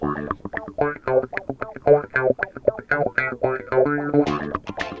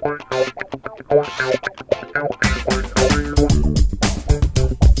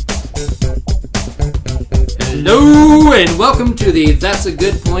to the That's a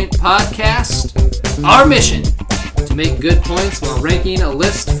Good Point podcast. Our mission, to make good points while ranking a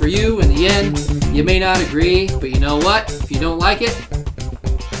list for you. In the end, you may not agree, but you know what? If you don't like it,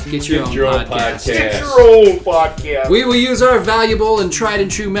 get your own podcast. Get your own podcast. We will use our valuable and tried and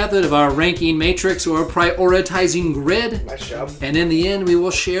true method of our ranking matrix or prioritizing grid. Nice job. And in the end, we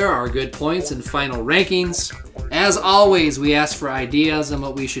will share our good points and final rankings. As always, we ask for ideas on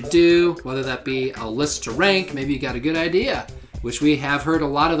what we should do, whether that be a list to rank. Maybe you got a good idea, which we have heard a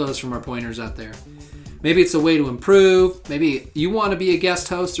lot of those from our pointers out there. Maybe it's a way to improve. Maybe you want to be a guest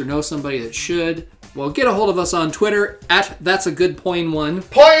host or know somebody that should. Well, get a hold of us on Twitter at That's a Good Point 1.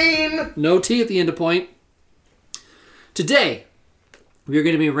 Point! No T at the end of point. Today, we are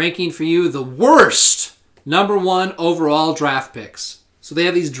going to be ranking for you the worst number one overall draft picks. So they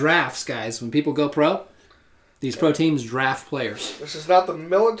have these drafts, guys. When people go pro, these pro teams draft players. This is not the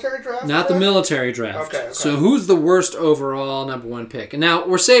military draft? Not the military draft. Okay. So who's the worst overall number one pick? And now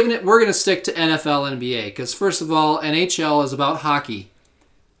we're saving it. We're going to stick to NFL, NBA. Because first of all, NHL is about hockey.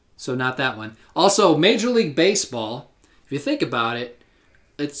 So not that one. Also, Major League Baseball, if you think about it,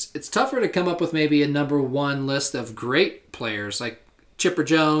 it's tougher to come up with maybe a number one list of great players like Chipper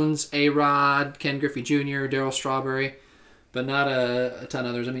Jones, A-Rod, Ken Griffey Jr., Darryl Strawberry, but not a ton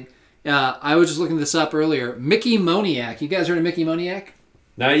of others. I mean, I was just looking this up earlier. Mickey Moniak. You guys heard of Mickey Moniak?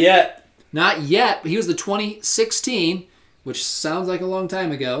 Not yet. Not yet. He was the 2016, which sounds like a long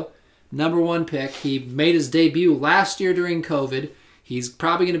time ago, number one pick. He made his debut last year during COVID. He's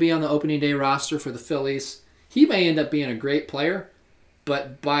probably going to be on the opening day roster for the Phillies. He may end up being a great player,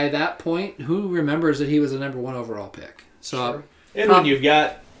 but by that point, who remembers that he was a number one overall pick? So, Sure. And when you've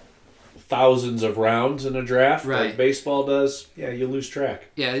got thousands of rounds in a draft, Right. like baseball does, you lose track.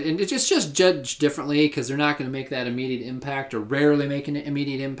 Yeah, and it's just judged differently because they're not going to make that immediate impact or rarely make an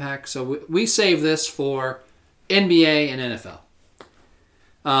immediate impact. So we save this for NBA and NFL.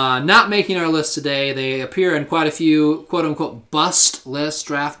 Not making our list today. They appear in quite a few quote-unquote bust lists,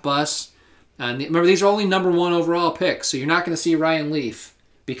 draft busts. And remember, these are only number one overall picks, so you're not going to see Ryan Leaf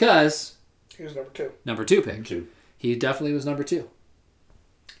because He was number 2. number two pick. Two. He definitely was number 2.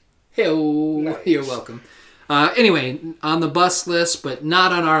 Hey, Nice. You're welcome. Anyway, on the bust list, but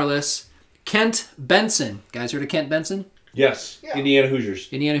not on our list, Kent Benson. Guys heard of Kent Benson? Yes. Yeah. Indiana Hoosiers.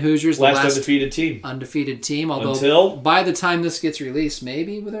 Indiana Hoosiers, the Last undefeated team. undefeated team. Although Until? by the time this gets released,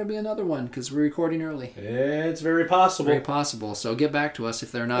 maybe there'll be another one because we're recording early. It's very possible. Very possible. So get back to us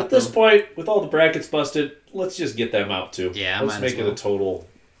if they're not. At this though. point, with all the brackets busted, let's just get them out too. Yeah, let's might make as it well. a total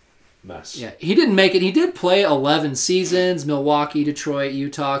mess. Yeah, he didn't make it. He did play 11 seasons, Milwaukee, Detroit,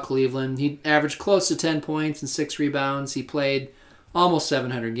 Utah, Cleveland. He averaged close to 10 points and 6 rebounds. He played almost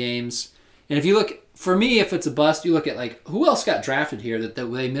 700 games. And if you look, for me, if it's a bust, you look at like who else got drafted here that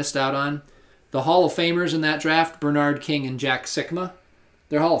they missed out on. The Hall of Famers in that draft, Bernard King and Jack Sikma.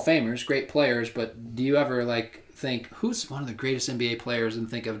 They're Hall of Famers, great players, but do you ever think who's one of the greatest NBA players and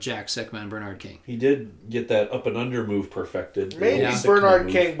think of Jack Sikma and Bernard King? He did get that up and under move perfected. Maybe Yeah. Bernard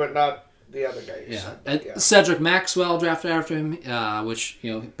King, but not the other guy. you Yeah. said. And Yeah. Cedric Maxwell drafted after him, which,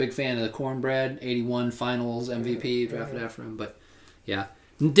 big fan of the Cornbread, 81 finals MVP drafted after him. But, yeah,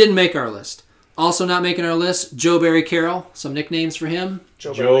 didn't make our list. Also not making our list, Joe Barry Carroll. Some nicknames for him.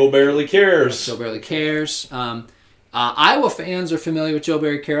 Joe barely cares. Joe barely cares. Iowa fans are familiar with Joe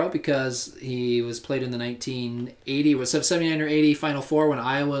Barry Carroll because he was played in the 1980, was 79 or 80 Final Four when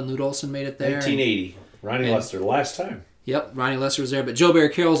Iowa and Lute Olson made it there. 1980. Ronnie And- Lester, last time. Yep, Ronnie Lester was there. But Joe Barry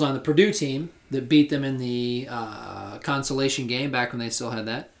Carroll's on the Purdue team that beat them in the consolation game back when they still had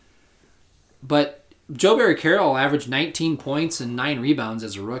that. But Joe Barry Carroll averaged 19 points and 9 rebounds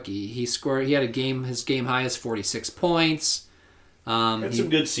as a rookie. He had his game high is 46 points. Had some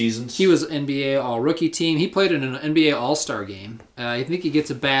good seasons. He was NBA All-Rookie team. He played in an NBA All-Star game. I think he gets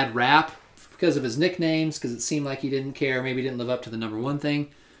a bad rap because of his nicknames, because it seemed like he didn't care, maybe didn't live up to the number one thing.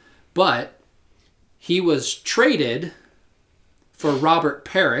 But he was traded for Robert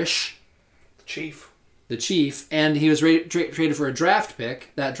Parrish, the Chief, and he was traded for a draft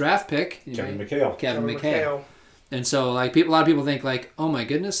pick. That draft pick, Kevin McHale. Kevin McHale. And so, a lot of people think, oh my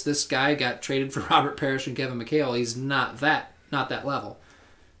goodness, this guy got traded for Robert Parrish and Kevin McHale. He's not that level.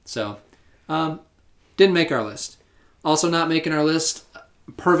 So, didn't make our list. Also not making our list,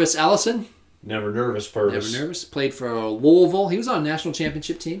 Purvis Ellison. Never nervous, Purvis. Never nervous. Played for Louisville. He was on a national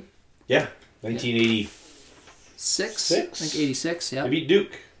championship team. Yeah, 1986. I think 86, yeah. They beat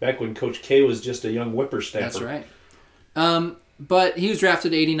Duke back when Coach K was just a young whippersnapper. That's right. But he was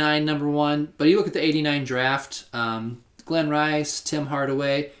drafted 89, number one. But you look at the 89 draft, Glenn Rice, Tim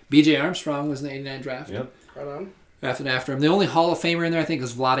Hardaway, B.J. Armstrong was in the 89 draft. Yep. Right on. drafted after him. The only Hall of Famer in there, I think,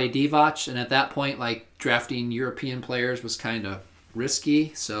 is Vlade Divac, and at that point, like, drafting European players was kind of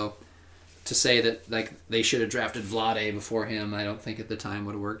risky, so to say that, like, they should have drafted Vlade before him, I don't think at the time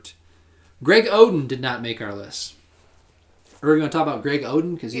would have worked. Greg Oden did not make our list. Or are we going to talk about Greg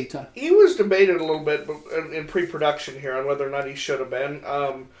Oden? Because he was debated a little bit in pre-production here on whether or not he should have been.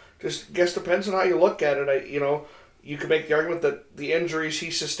 Just guess depends on how you look at it. You could make the argument that the injuries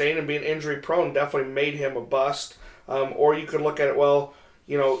he sustained and being injury prone definitely made him a bust. Or you could look at it, well,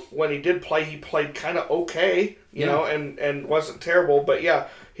 when he did play, he played kind of okay, you know, and wasn't terrible. But yeah,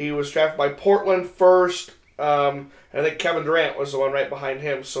 he was drafted by Portland first. And I think Kevin Durant was the one right behind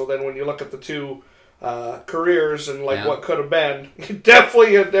him. So then when you look at the two careers and what could have been,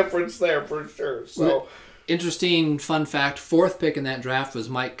 definitely a difference there for sure. So interesting fun fact: 4th pick in that draft was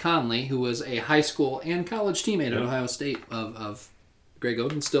Mike Conley, who was a high school and college teammate at Ohio State of Greg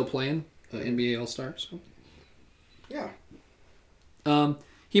Oden, still playing NBA All-Star. So. Yeah.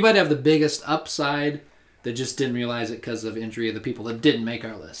 He might have the biggest upside. That just didn't realize it because of injury of the people that didn't make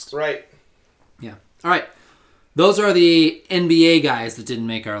our list. Right. Yeah. All right. Those are the NBA guys that didn't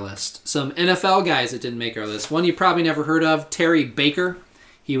make our list. Some NFL guys that didn't make our list. One you probably never heard of, Terry Baker.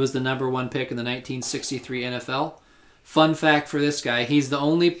 He was the number 1 pick in the 1963 NFL. Fun fact for this guy, he's the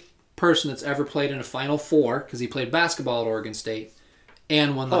only person that's ever played in a Final Four, because he played basketball at Oregon State,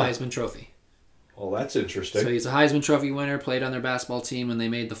 and won the Heisman Trophy. Well, that's interesting. So he's a Heisman Trophy winner, played on their basketball team when they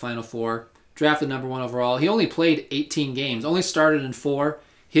made the Final Four. Drafted number 1 overall. He only played 18 games, only started in 4.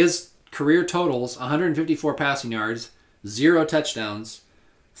 His career totals, 154 passing yards, 0 touchdowns,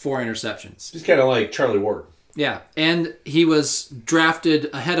 4 interceptions. He's kind of like Charlie Ward. Yeah, and he was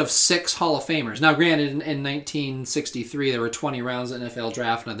drafted ahead of 6 Hall of Famers. Now, granted, in 1963, there were 20 rounds of NFL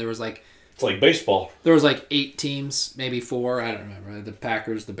draft, and there was like... It's like baseball. There was like 8 teams, maybe 4, I don't remember. The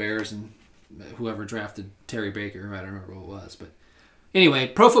Packers, the Bears, and whoever drafted Terry Baker, I don't remember what it was. But anyway,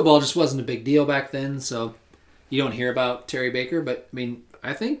 pro football just wasn't a big deal back then, so you don't hear about Terry Baker, but, I mean,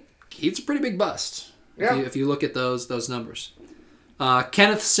 I think he's a pretty big bust if you look at those numbers.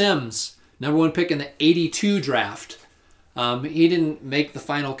 Kenneth Sims, number 1 pick in the 82 draft. He didn't make the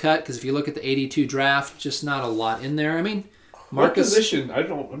final cut because if you look at the 82 draft, just not a lot in there. I mean, Marcus... What position?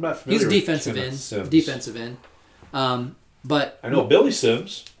 I'm not familiar He's with defensive end. Sims. Defensive end. But I know Billy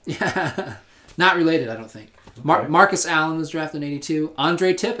Sims. Yeah, not related, I don't think. Okay. Marcus Allen was drafted in 82.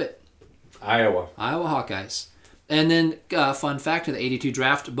 Andre Tippett. Iowa Hawkeyes. And then, fun fact of the 82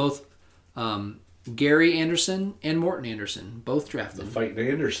 draft, both Gary Anderson and Morton Anderson both drafted. The Fighting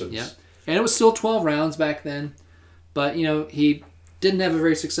Andersons. Yeah. And it was still 12 rounds back then. But, he didn't have a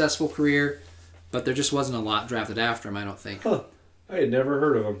very successful career, but there just wasn't a lot drafted after him, I don't think. Huh. I had never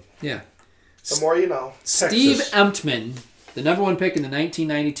heard of him. Yeah. The more you know. Steve Texas. Emtman, the number 1 pick in the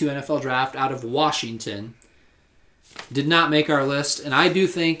 1992 NFL draft out of Washington, did not make our list. And I do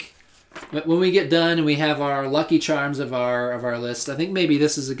think when we get done and we have our lucky charms of our list, I think maybe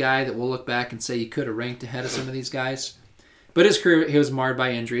this is a guy that we'll look back and say he could have ranked ahead of some of these guys. But his career, he was marred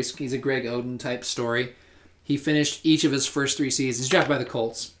by injuries. He's a Greg Oden type story. He finished each of his first 3 seasons. He's drafted by the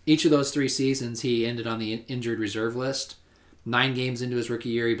Colts. Each of those 3 seasons, he ended on the injured reserve list. 9 games into his rookie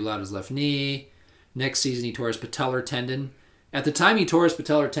year, he blew out his left knee. Next season, he tore his patellar tendon. At the time he tore his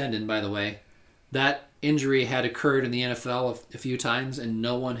patellar tendon, by the way, that injury had occurred in the NFL a few times, and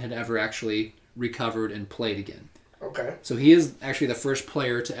no one had ever actually recovered and played again. Okay. So he is actually the first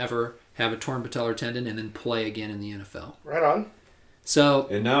player to ever have a torn patellar tendon and then play again in the NFL. Right on. So,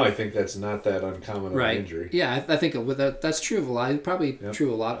 And now I think that's not that uncommon of an injury. Yeah, I think with that's true of a lot. Probably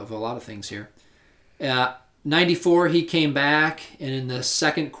true of a lot of things here. 94, he came back, and in the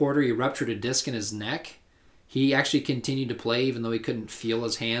second quarter, he ruptured a disc in his neck. He actually continued to play, even though he couldn't feel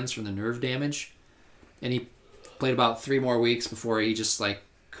his hands from the nerve damage. And he played about 3 more weeks before he just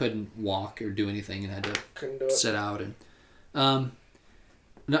couldn't walk or do anything and had to sit out. And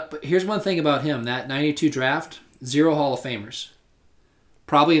but here's one thing about him: that '92 draft, 0 Hall of Famers.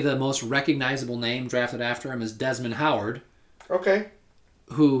 Probably the most recognizable name drafted after him is Desmond Howard. Okay.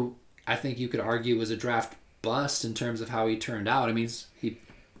 Who I think you could argue was a draft bust in terms of how he turned out. I mean, he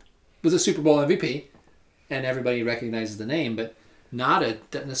was a Super Bowl MVP, and everybody recognizes the name, but not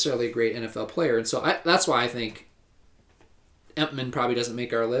necessarily a great NFL player. And so that's why I think Emtman probably doesn't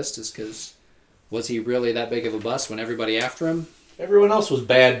make our list, is because was he really that big of a bust when everybody after him? Everyone else was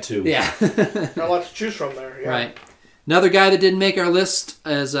bad too. Yeah. Not a lot to choose from there. Yeah. Right. Another guy that didn't make our list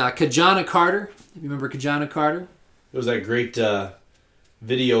is Kajana Carter. You remember Kajana Carter? It was that great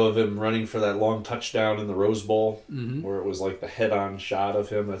video of him running for that long touchdown in the Rose Bowl, where it was like the head-on shot of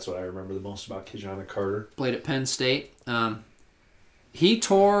him. That's what I remember the most about Kajana Carter. Played at Penn State. He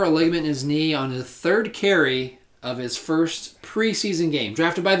tore a ligament in his knee on his 3rd carry of his first preseason game,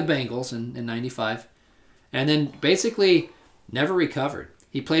 drafted by the Bengals in 95, and then basically never recovered.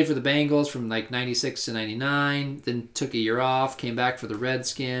 He played for the Bengals from like 96 to 99, then took a year off, came back for the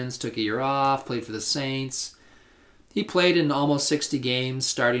Redskins, took a year off, played for the Saints. He played in almost 60 games,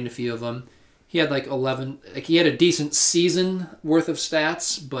 starting a few of them. He had like 11. Like he had a decent season worth of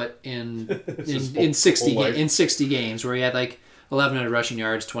stats, but in 60 games where he had like 1,100 rushing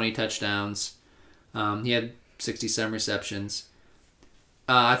yards, 20 touchdowns. He had 67 receptions.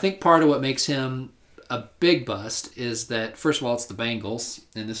 I think part of what makes him a big bust is that, first of all, it's the Bengals,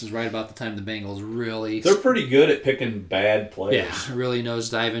 and this is right about the time the Bengals really... They're pretty good at picking bad players. Yeah, really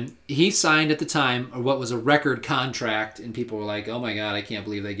nosediving. He signed at the time what was a record contract, and people were like, oh my God, I can't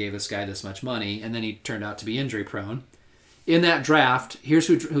believe they gave this guy this much money, and then he turned out to be injury prone. In that draft, here's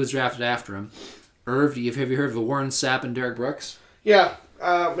who was drafted after him. Irv, have you heard of Warren Sapp and Derek Brooks? Yeah,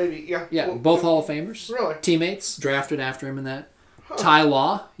 maybe, yeah. Yeah, both Hall of Famers. Really? Teammates, drafted after him in that. Huh. Ty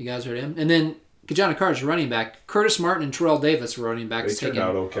Law, you guys heard of him. And then Kajana Carter's running back. Curtis Martin and Terrell Davis were running backs taken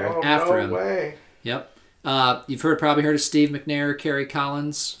out okay. after him. No way. Yep. You've probably heard of Steve McNair, Kerry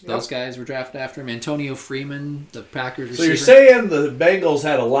Collins. Those guys were drafted after him. Antonio Freeman, the Packers receiver. So you're saying the Bengals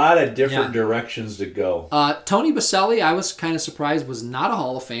had a lot of different directions to go. Tony Baselli, I was kind of surprised, was not a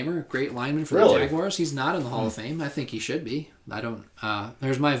Hall of Famer. Great lineman for the Jaguars. He's not in the Hall of Fame. I think he should be. I don't.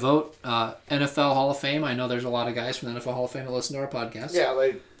 There's my vote. NFL Hall of Fame. I know there's a lot of guys from the NFL Hall of Fame that listen to our podcast. Yeah,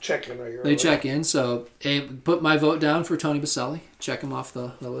 they check in regularly. They check in. So put my vote down for Tony Baselli. Check him off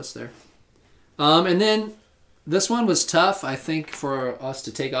the list there. And then this one was tough, I think, for us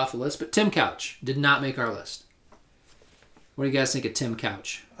to take off the list. But Tim Couch did not make our list. What do you guys think of Tim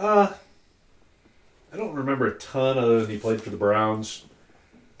Couch? I don't remember a ton other than he played for the Browns.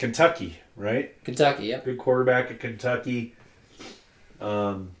 Kentucky, right? Kentucky, yep. Good quarterback at Kentucky.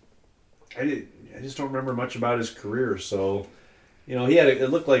 I just don't remember much about his career. So, he had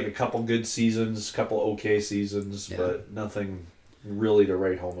it looked like a couple good seasons, couple okay seasons, but nothing really to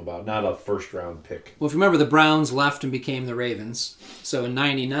write home about. Not a first-round pick. Well, if you remember, the Browns left and became the Ravens. So in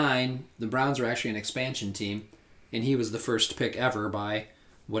 99, the Browns were actually an expansion team, and he was the first pick ever by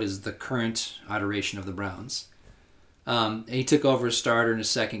what is the current iteration of the Browns. He took over as starter in his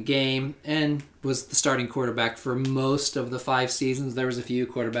second game and was the starting quarterback for most of the 5 seasons. There was a few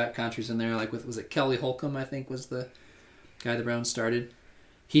quarterback countries in there, like was it Kelly Holcomb, I think, was the guy the Browns started.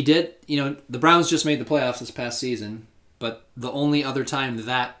 He did, the Browns just made the playoffs this past season, but the only other time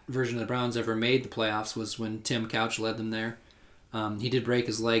that version of the Browns ever made the playoffs was when Tim Couch led them there. He did break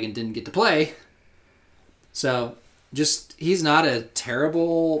his leg and didn't get to play. So, he's not a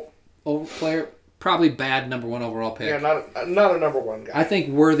terrible player. Probably bad number 1 overall pick. Yeah, not a number 1 guy. I think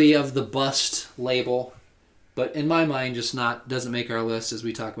worthy of the bust label, but in my mind, just doesn't make our list as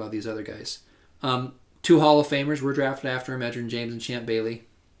we talk about these other guys. 2 Hall of Famers were drafted after him, Edgerrin James and Champ Bailey.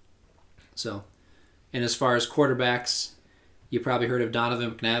 So, and as far as quarterbacks, you probably heard of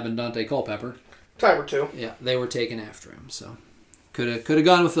Donovan McNabb and Dante Culpepper. Time or two. Yeah, they were taken after him. So, could have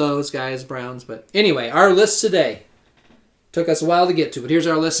gone with those guys, Browns. But anyway, our list today took us a while to get to, but here's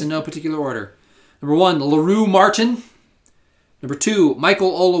our list in no particular order. Number 1, LaRue Martin. Number 2,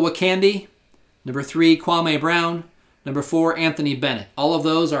 Michael Olowokandi. Number 3, Kwame Brown. Number 4, Anthony Bennett. All of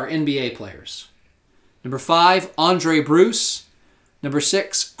those are NBA players. Number 5, Andre Bruce. Number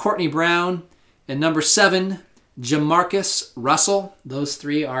 6, Courtney Brown. And number 7, Jamarcus Russell. Those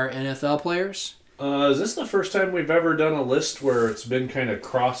 3 are NFL players. Is this the first time we've ever done a list where it's been kind of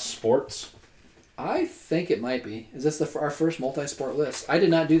cross sports? I think it might be. Is this our first multi-sport list? I did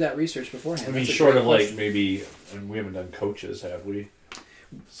not do that research beforehand. I mean, short of like maybe, and we haven't done coaches, have we?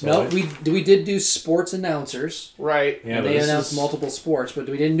 So no, we did do sports announcers. Right. Yeah, and they announced multiple sports, but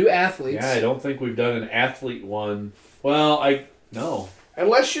we didn't do athletes. Yeah, I don't think we've done an athlete one. Well, no.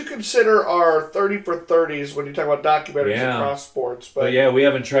 Unless you consider our 30 for 30s when you talk about documentaries across sports. But yeah, we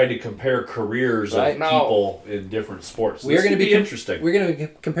haven't tried to compare careers of people in different sports. We're going to be interesting. We're going to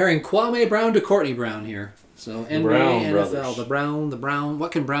be comparing Kwame Brown to Courtney Brown here. So NBA, Brown NFL, brothers. the Brown.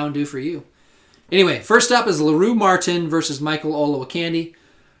 What can Brown do for you? Anyway, first up is LaRue Martin versus Michael Olowokandi.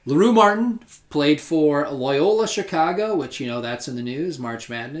 LaRue Martin played for Loyola Chicago, which, that's in the news. March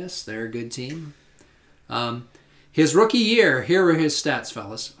Madness. They're a good team. His rookie year, here are his stats,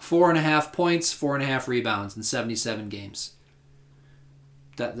 fellas. 4.5 points, 4.5 rebounds in 77 games.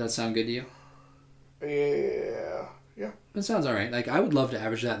 That sound good to you? Yeah. That sounds all right. Like, I would love to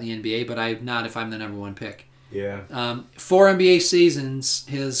average that in the NBA, but I'm not if I'm the number 1 pick. Yeah. 4 NBA seasons,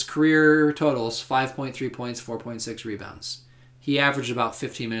 his career totals, 5.3 points, 4.6 rebounds. He averaged about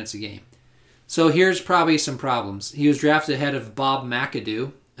 15 minutes a game. So here's probably some problems. He was drafted ahead of Bob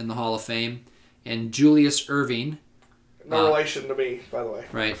McAdoo in the Hall of Fame, and Julius Irving. No relation to me, by the way.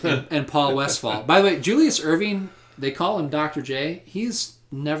 Right, and Paul Westphal. By the way, Julius Irving, they call him Dr. J. He's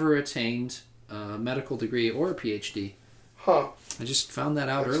never attained a medical degree or a PhD. Huh. I just found that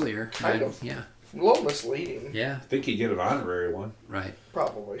out earlier. Kind of. Yeah. A little misleading. Yeah. I think he'd get an honorary one. Right.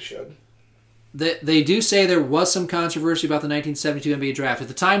 Probably should. They do say there was some controversy about the 1972 NBA draft. At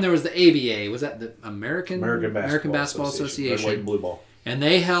the time, there was the ABA. Was that the American Basketball Association? Red, white, and blue ball. And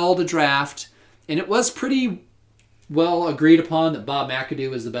they held a draft, and it was pretty well agreed upon that Bob McAdoo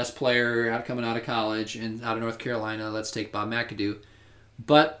was the best player coming out of college and out of North Carolina. Let's take Bob McAdoo.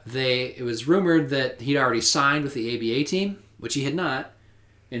 But it was rumored that he'd already signed with the ABA team, which he had not.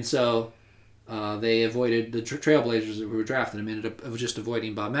 And so they avoided the Trailblazers that were drafting him, ended up just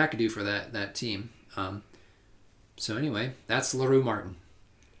avoiding Bob McAdoo for that team. So anyway, that's LaRue Martin.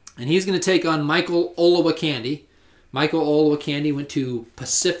 And he's going to take on Michael Olowokandi. Michael Olowokandi went to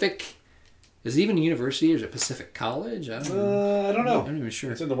Pacific. Is it even a university or is it Pacific College? I don't know. I don't know. I'm not even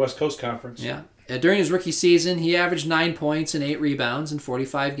sure. It's in the West Coast Conference. Yeah. During his rookie season, he averaged 9 points and 8 rebounds in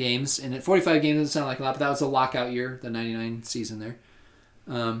 45 games. And at 45 games doesn't sound like a lot, but that was a lockout year, the 99 season there.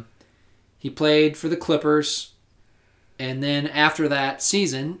 He played for the Clippers. And then after that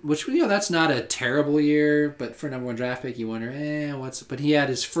season, which, that's not a terrible year, but for a number one draft pick, you wonder, but he had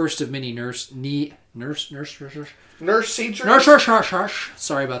his first of many nurse surgeries.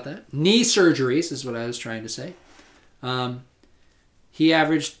 Sorry about that. Knee surgeries is what I was trying to say. He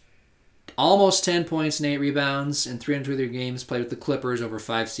averaged almost 10 points and 8 rebounds in 323 games played with the Clippers over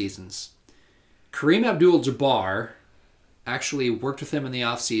 5 seasons. Kareem Abdul-Jabbar actually worked with him in the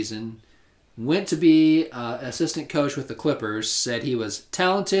offseason, went to be assistant coach with the Clippers, said he was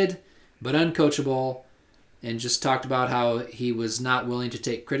talented but uncoachable, and just talked about how he was not willing to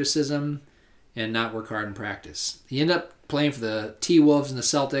take criticism and not work hard in practice. He ended up playing for the T-Wolves and the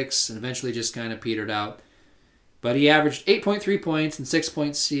Celtics and eventually just kind of petered out. But he averaged 8.3 points and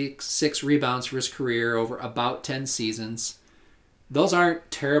 6.6 rebounds for his career over about 10 seasons. Those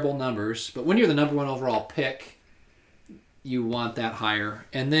aren't terrible numbers, but when you're the number one overall pick, you want that higher.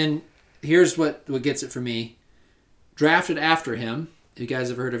 And then here's what gets it for me. Drafted after him. You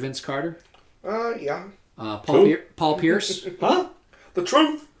guys ever heard of Vince Carter? Yeah. Paul Pierce? Huh? The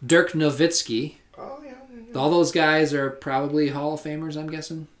truth? Dirk Nowitzki. Oh, yeah. All those guys are probably Hall of Famers, I'm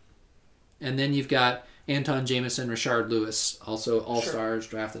guessing. And then you've got Anton Jameson, Rashard Lewis, also All-Stars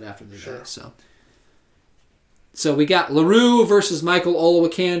drafted after the guys. So we got LaRue versus Michael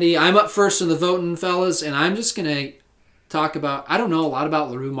Olowokandi. I'm up first in the voting, fellas, and I'm just going to talk about... I don't know a lot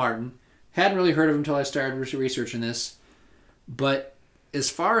about LaRue Martin. Hadn't really heard of him until I started researching this. But as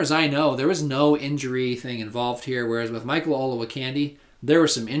far as I know, there was no injury thing involved here, whereas with Michael Olowokandi, there were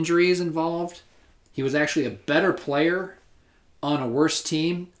some injuries involved. He was actually a better player on a worse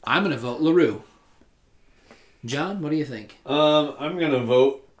team. I'm going to vote LaRue. John, what do you think? I'm going to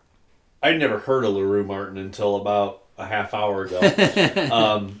vote... I'd never heard of LaRue Martin until about a half hour ago.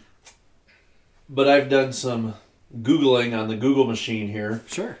 But I've done some Googling on the Google machine here.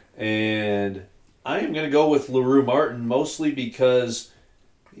 Sure. And I am going to go with LaRue Martin mostly because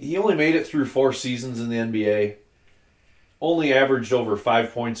he only made it through 4 seasons in the NBA. Only averaged over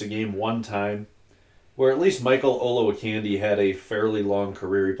 5 points a game one time. Where at least Michael Olowokandi had a fairly long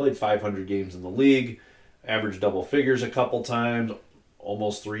career. He played 500 games in the league. Averaged double figures a couple times.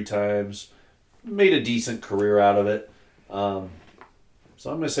 Almost 3 times. Made a decent career out of it. So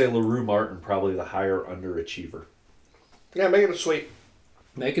I'm going to say LaRue Martin, probably the higher underachiever. Yeah, make it a sweep.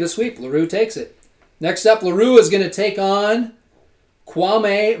 Make it a sweep. LaRue takes it. Next up, LaRue is going to take on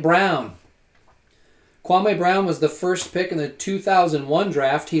Kwame Brown. Kwame Brown was the first pick in the 2001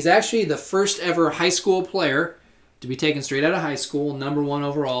 draft. He's actually the first ever high school player to be taken straight out of high school, number 1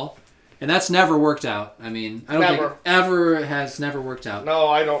 overall. And that's never worked out. I mean, I don't think ever has never worked out. No,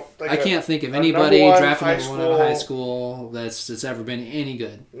 I don't think I can't think of anybody drafted number 1 out of high school that's ever been any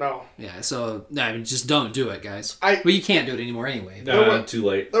good. No. Yeah, so I mean, just don't do it, guys. Well, you can't do it anymore anyway. No, too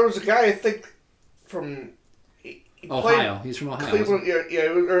late. There was a guy, I think, from Ohio. He's from Ohio. Cleveland,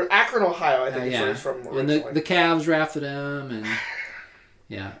 or Akron, Ohio, I think is where he's from originally. And the Cavs drafted him, and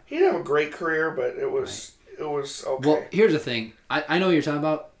yeah. He didn't have a great career, but it was okay. Well, here's the thing. I know what you're talking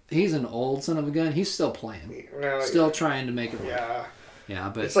about. He's an old son of a gun. He's still playing. Still trying to make it work. Yeah. Yeah,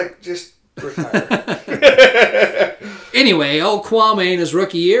 but... It's like, just retire. Anyway, Kwame in his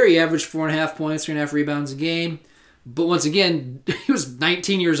rookie year, he averaged 4.5 points, 3.5 rebounds a game. But once again, he was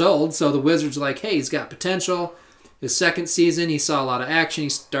 19 years old, so the Wizards were like, hey, he's got potential. His second season, he saw a lot of action. He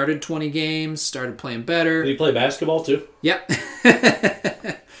started 20 games, started playing better. Did he play basketball too? Yep.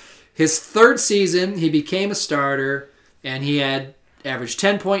 His third season, he became a starter, and he had averaged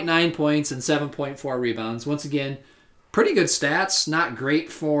 10.9 points and 7.4 rebounds. Once again, pretty good stats. Not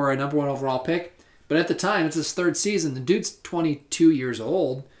great for a number 1 overall pick, but at the time, it's his 3rd season. The dude's 22 years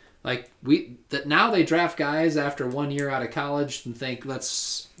old. Now they draft guys after 1 year out of college and think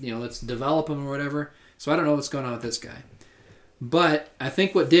let's develop them or whatever. So I don't know what's going on with this guy. But I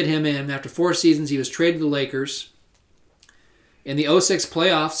think what did him in, after 4 seasons, he was traded to the Lakers. In the 06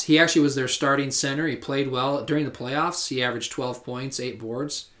 playoffs, he actually was their starting center. He played well. During the playoffs, he averaged 12 points, 8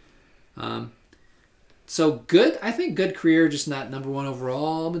 boards. So good, I think good career, just not number 1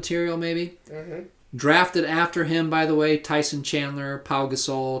 overall material maybe. Mm-hmm. Drafted after him, by the way, Tyson Chandler, Pau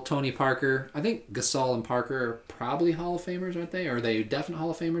Gasol, Tony Parker. I think Gasol and Parker are probably Hall of Famers, aren't they? Or are they definite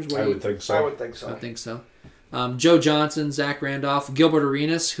Hall of Famers? I would think so. I would think so. I think so. Joe Johnson, Zach Randolph, Gilbert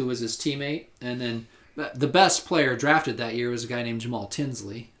Arenas, who was his teammate, and then the best player drafted that year was a guy named Jamal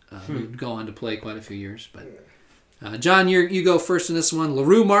Tinsley, who'd go on to play quite a few years. But John, you go first in this one.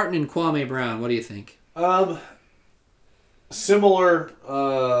 LaRue Martin and Kwame Brown. What do you think? Similar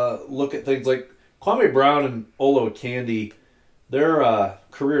look at things like Kwame Brown and Olowokandi. Their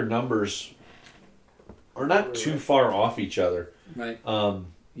career numbers are not too far off each other. Right.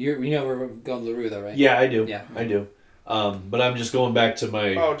 We're going LaRue though, right? Yeah, I do. Yeah, I do. But I'm just going back to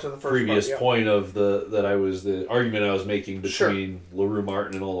my previous point of the argument I was making between LaRue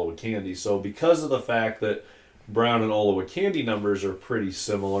Martin and Olowokandi. So because of the fact that Brown and Olowokandi numbers are pretty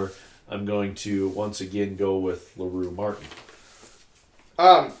similar, I'm going to once again go with LaRue Martin.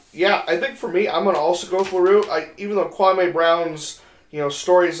 I think for me, I'm going to also go with LaRue. Even though Kwame Brown's,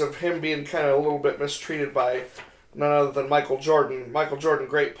 stories of him being kind of a little bit mistreated by none other than Michael Jordan. Michael Jordan,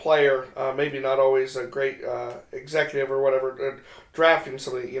 great player, maybe not always a great executive or whatever, drafting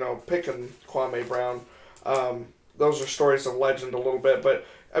somebody, picking Kwame Brown. Those are stories of legend a little bit. But,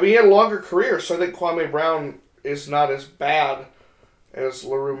 he had a longer career, so I think Kwame Brown is not as bad as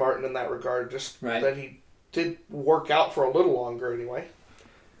LaRue Martin in that regard. Just that he did work out for a little longer anyway.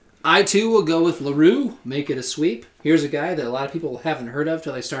 I, too, will go with LaRue, make it a sweep. Here's a guy that a lot of people haven't heard of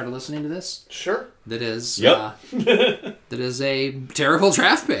till they started listening to this. Sure. That is that is a terrible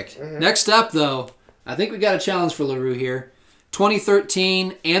draft pick. Mm-hmm. Next up, though, I think we got a challenge for LaRue here.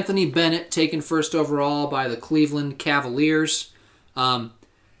 2013, Anthony Bennett taken 1st overall by the Cleveland Cavaliers. Fun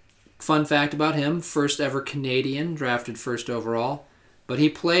fact about him, first ever Canadian drafted 1st overall. But he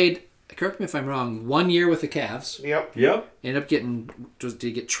played, correct me if I'm wrong, 1 year with the Cavs. Yep. Ended up did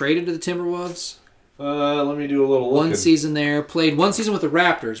he get traded to the Timberwolves? Let me do a little looking. 1 season there. Played 1 season with the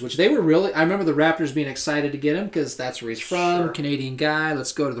Raptors, which they were really... I remember the Raptors being excited to get him because that's where he's from. Sure. Canadian guy.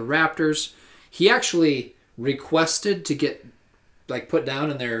 Let's go to the Raptors. He actually requested to get put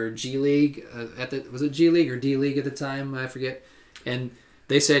down in their G League. Was it G League or D League at the time? I forget. And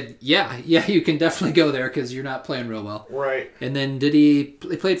they said, yeah, you can definitely go there because you're not playing real well. Right. And then he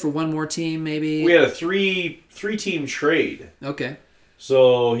played for one more team maybe? We had a three-team trade. Okay.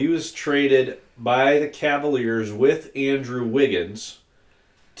 So he was traded by the Cavaliers with Andrew Wiggins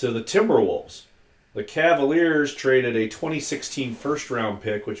to the Timberwolves. The Cavaliers traded a 2016 first-round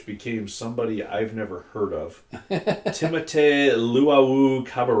pick, which became somebody I've never heard of. Timothé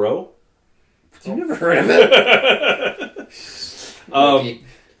Luwawu-Cabarrot. You've never heard of it?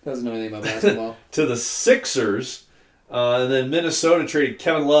 Doesn't know anything about basketball. To the Sixers. And then Minnesota traded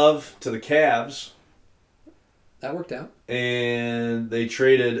Kevin Love to the Cavs. That worked out. And they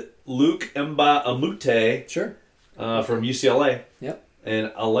traded Luke Mbah-a-Moute from UCLA. Yep.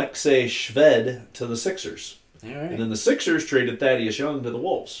 And Alexei Shved to the Sixers. All right. And then the Sixers traded Thaddeus Young to the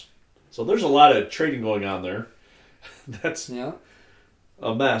Wolves. So there's a lot of trading going on there. That's a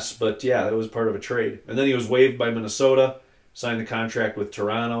mess, but yeah, it was part of a trade. And then he was waived by Minnesota, signed the contract with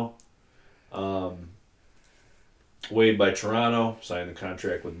Toronto. Waived by Toronto, signed the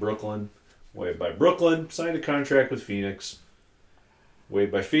contract with Brooklyn. Waived by Brooklyn, signed a contract with Phoenix.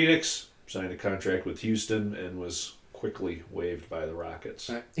 Waived by Phoenix, signed a contract with Houston, and was quickly waived by the Rockets.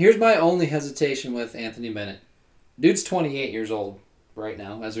 Right. Here's my only hesitation with Anthony Bennett. Dude's 28 years old right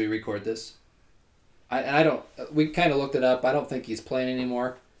now as we record this. We kind of looked it up. I don't think he's playing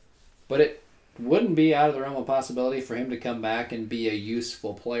anymore. But it wouldn't be out of the realm of possibility for him to come back and be a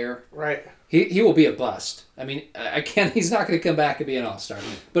useful player. Right. He will be a bust. I mean, he's not going to come back and be an all-star.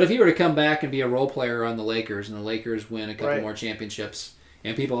 But if he were to come back and be a role player on the Lakers, and the Lakers win a couple more championships,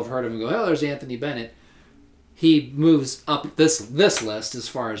 and people have heard him and go, oh, there's Anthony Bennett, he moves up this list as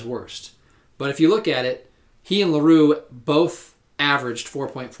far as worst. But if you look at it, he and LaRue both averaged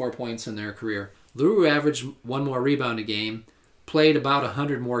 4.4 points in their career. LaRue averaged 1 more rebound a game, played about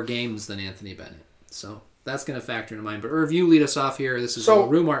 100 more games than Anthony Bennett. So that's going to factor into mind. But Irv, you lead us off here. This is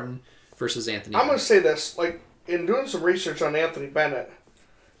LaRue Martin versus Anthony Bennett. I'm going to say this. in doing some research on Anthony Bennett,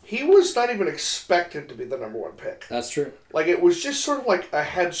 he was not even expected to be the number 1 pick. That's true. Like, it was just sort of like a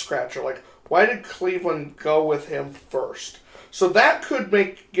head scratcher. Like, why did Cleveland go with him first? So that could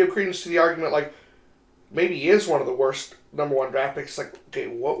give credence to the argument, like, maybe he is one of the worst number 1 draft picks. Like, okay,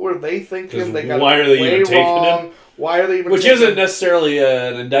 what were they thinking? They got why are they even taking him? Why are they even Which taking isn't him? necessarily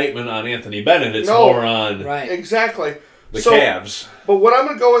an indictment on Anthony Bennett. It's No. more on Right. Exactly. the Cavs. But what I'm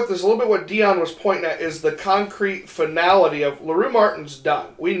going to go with is a little bit what Dion was pointing at is the concrete finality of LaRue Martin's done.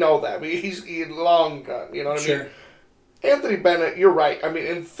 We know that. He's long done. You know what I mean? Anthony Bennett, you're right. I mean,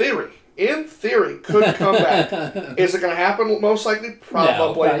 in theory, could come back. Is it going to happen? Most likely,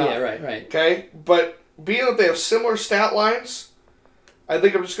 probably not. Yeah, right. Okay? But being that they have similar stat lines, I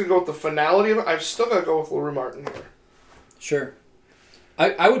think I'm just going to go with the finality of it. I've still got to go with LaRue Martin here. Sure.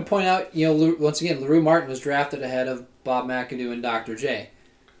 I would point out, once again, LaRue Martin was drafted ahead of Bob McAdoo and Dr. J.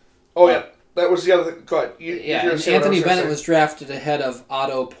 Oh, yeah. That was the other thing. Go ahead. And Anthony Bennett was drafted ahead of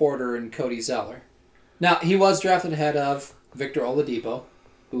Otto Porter and Cody Zeller. Now, he was drafted ahead of Victor Oladipo,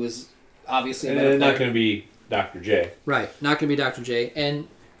 who was obviously a better player. Not going to be Dr. J. Right, not going to be Dr. J. And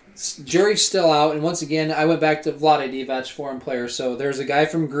jury's still out. And once again, I went back to Vlade Divac, foreign player. So there's a guy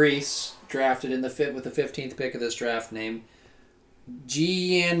from Greece drafted with the 15th pick of this draft named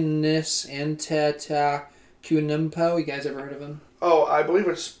Giannis Antetokounmpo. You guys ever heard of him? Oh, I believe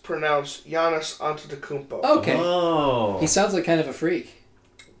it's pronounced Giannis Antetokounmpo. Okay. Oh. He sounds like kind of a freak.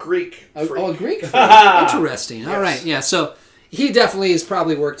 Greek freak. Oh, a Greek freak. Interesting. All right. Yeah. So he definitely has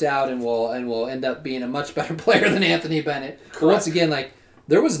probably worked out and will end up being a much better player than Anthony Bennett. But once again,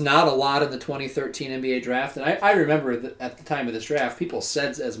 there was not a lot in the 2013 NBA draft, and I remember that at the time of this draft, people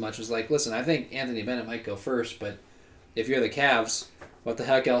said as much as listen, I think Anthony Bennett might go first, but if you're the Cavs, what the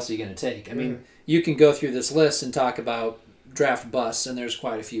heck else are you going to take? I mean, you can go through this list and talk about draft busts, and there's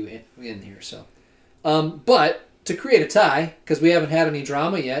quite a few in here. So, but to create a tie, because we haven't had any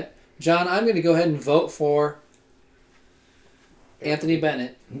drama yet, John, I'm going to go ahead and vote for Anthony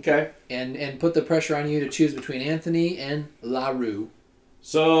Bennett. Okay. And put the pressure on you to choose between Anthony and LaRue.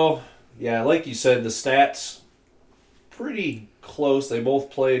 So, yeah, like you said, the stats pretty close. They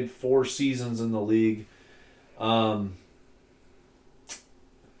both played 4 seasons in the league. For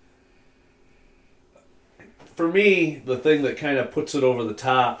me, the thing that kind of puts it over the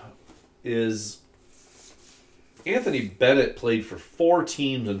top is Anthony Bennett played for 4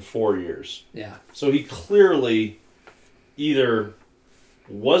 teams in 4 years. Yeah. So he clearly either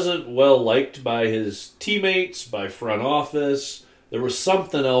wasn't well liked by his teammates, by front office. There was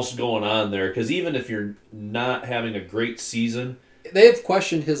something else going on there, because even if you're not having a great season, they have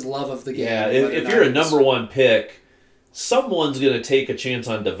questioned his love of the game. Yeah, if you're a number 1 pick, someone's going to take a chance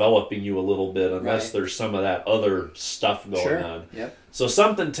on developing you a little bit, unless there's some of that other stuff going on. Yep. So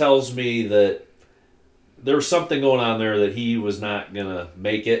something tells me that there was something going on there that he was not going to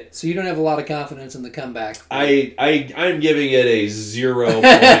make it. So you don't have a lot of confidence in the comeback. I'm giving it a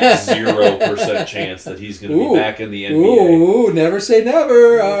 0.0% chance that he's going to be back in the NBA. Ooh, never say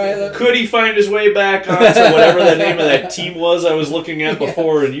never. All right. Could he find his way back onto whatever the name of that team was I was looking at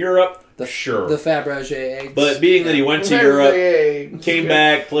before in Europe? Sure. The Fabergé eggs. But being that he went to Europe, came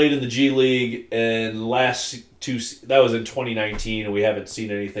back, played in the G League, and that was in 2019, and we haven't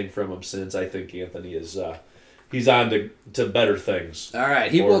seen anything from him since. I think Anthony is he's on to better things. All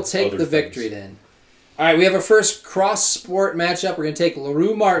right, he will take the victory then. All right, we have our first cross-sport matchup. We're going to take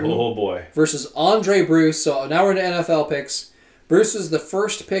LaRue Martin versus Andre Bruce. So now we're into NFL picks. Bruce was the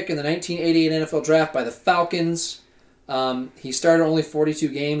first pick in the 1988 NFL Draft by the Falcons. He started only 42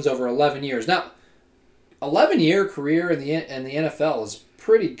 games over 11 years. Now, 11-year career in the NFL is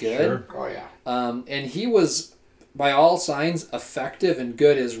pretty good. Sure. Oh, yeah. And he was, by all signs, effective and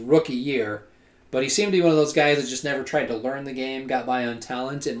good his rookie year. But he seemed to be one of those guys that just never tried to learn the game, got by on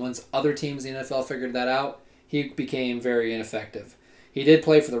talent, and once other teams in the NFL figured that out, he became very ineffective. He did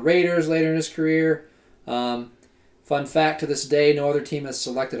play for the Raiders later in his career. Fun fact, to this day, no other team has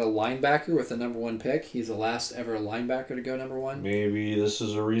selected a linebacker with the number 1 pick. He's the last ever linebacker to go number 1. Maybe this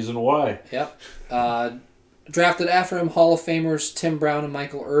is a reason why. Yep. Drafted after him, Hall of Famers Tim Brown and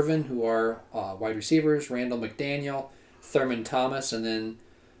Michael Irvin, who are wide receivers, Randall McDaniel, Thurman Thomas, and then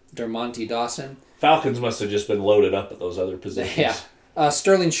Dermontti Dawson. Falcons must have just been loaded up at those other positions. Yeah.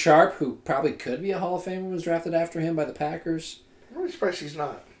 Sterling Sharp, who probably could be a Hall of Famer, was drafted after him by the Packers. I'm really surprised he's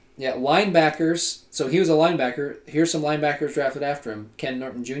not. Yeah, linebackers. So he was a linebacker. Here's some linebackers drafted after him. Ken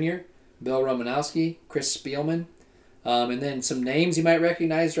Norton Jr., Bill Romanowski, Chris Spielman. And then some names you might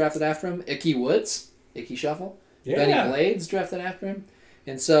recognize drafted after him. Ickey Woods, Ickey Shuffle. Yeah. Benny Blades drafted after him.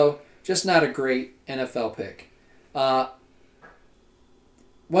 And so, just not a great NFL pick.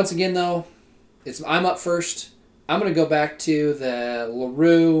 Once again, though, I'm up first. I'm going to go back to the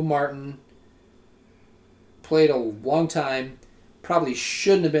LaRue Martin. Played a long time. Probably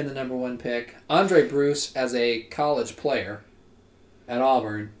shouldn't have been the number one pick. Andre Bruce, as a college player at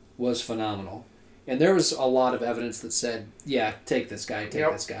Auburn, was phenomenal. And there was a lot of evidence that said, yeah, take this guy.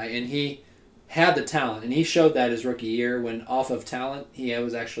 And he had the talent. And he showed that his rookie year when off of talent, he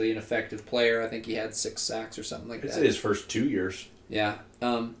was actually an effective player. I think he had 6 sacks or something like that. It's his first 2 years. Yeah.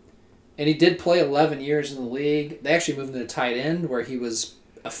 And he did play 11 years in the league. They actually moved him to tight end where he was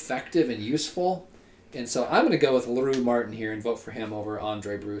effective and useful. And so I'm going to go with LaRue Martin here and vote for him over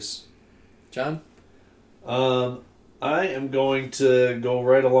Andre Bruce. John? I am going to go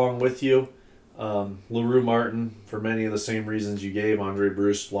right along with you. LaRue Martin, for many of the same reasons you gave. Andre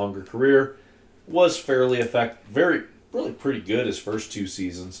Bruce, longer career, was fairly effective, really pretty good his first 2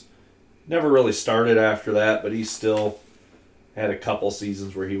 seasons. Never really started after that, but he still had a couple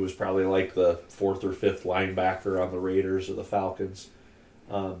seasons where he was probably like the 4th or 5th linebacker on the Raiders or the Falcons.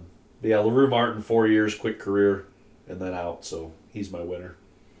 But yeah, LaRue Martin, 4 years, quick career, and then out, so he's my winner.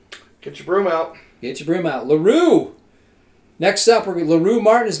 Get your broom out. Get your broom out. LaRue! Next up, LaRue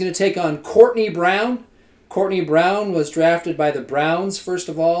Martin is going to take on Courtney Brown. Courtney Brown was drafted by the Browns, first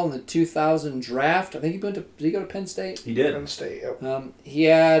of all, in the 2000 draft. I think did he go to Penn State? He did. Penn State, yep. He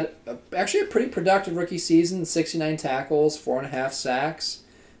had actually a pretty productive rookie season, 69 tackles, 4.5 sacks.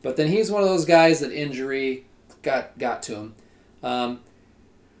 But then he's one of those guys that injury got to him.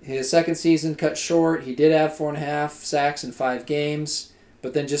 His second season cut short. He did have 4.5 sacks in 5 games,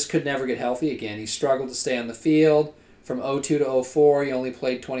 but then just could never get healthy again. He struggled to stay on the field. From 2002 to 2004, he only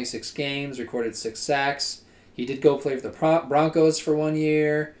played 26 games, recorded 6 sacks. He did go play for the Broncos for 1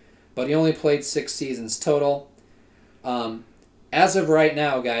 year, but he only played 6 seasons total. As of right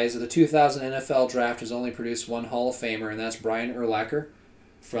now, guys, the 2000 NFL Draft has only produced 1 Hall of Famer, and that's Brian Urlacher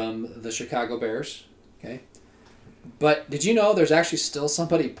from the Chicago Bears. Okay, but did you know there's actually still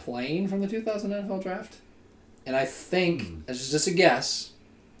somebody playing from the 2000 NFL Draft? And I think, as just a guess,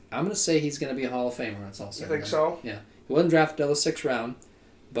 I'm going to say he's going to be a Hall of Famer. That's all. You think so? Yeah. He wasn't drafted until the 6th round,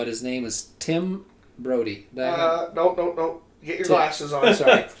 but his name is Tim Brody. No. Get your glasses on.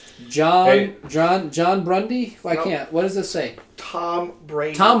 Sorry. John Brundy? I can't. What does this say? Tom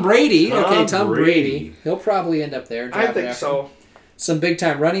Brady. Tom Brady. Tom Brady. He'll probably end up there. I think so. Some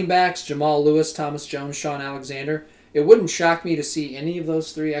big-time running backs, Jamal Lewis, Thomas Jones, Sean Alexander. It wouldn't shock me to see any of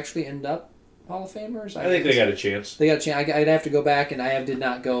those 3 actually end up Hall of Famers. I think they got a chance. They got a chance. I'd have to go back, and did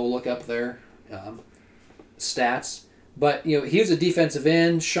not go look up their stats. But, he was a defensive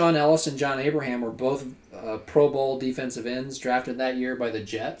end. Sean Ellis and John Abraham were both Pro Bowl defensive ends drafted that year by the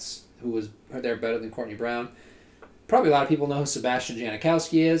Jets, they're better than Courtney Brown. Probably a lot of people know who Sebastian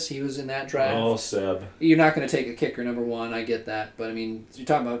Janikowski is. He was in that draft. Oh, Seb. You're not going to take a kicker number 1. I get that. But, you're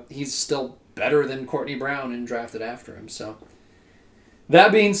talking about he's still better than Courtney Brown and drafted after him. So,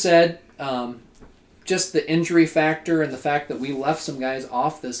 that being said, just the injury factor and the fact that we left some guys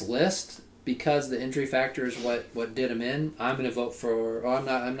off this list because the injury factor is what did him in. I'm going to vote for... Oh,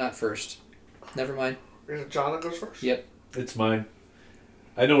 I'm not first. Never mind. Is it John that goes first? Yep. It's mine.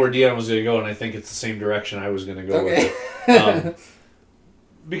 I know where Deanna was going to go, and I think it's the same direction I was going to go with it.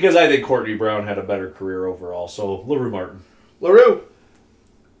 Because I think Courtney Brown had a better career overall. So, LaRue Martin. LaRue.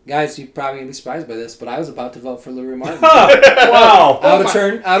 Guys, you're probably going to be surprised by this, but I was about to vote for LaRue Martin. Wow. Out of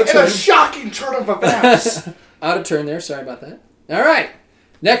turn. In a shocking turn of events. Out of turn there. Sorry about that. All right.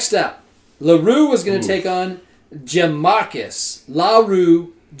 Next up. LaRue was going to take on Jamarcus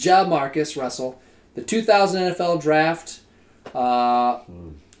Russell. The 2000 NFL Draft. Jamarcus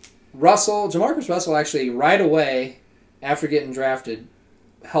Russell actually right away after getting drafted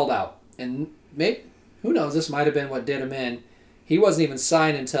held out. And maybe, who knows, this might have been what did him in. He wasn't even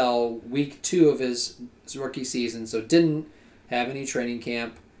signed until week 2 of his rookie season, so didn't have any training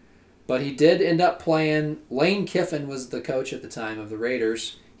camp. But he did end up playing. Lane Kiffin was the coach at the time of the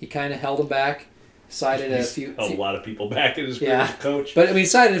Raiders. He kind of held him back. Cited a lot of people back in his career as a coach. But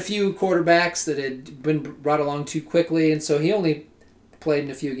cited a few quarterbacks that had been brought along too quickly, and so he only played in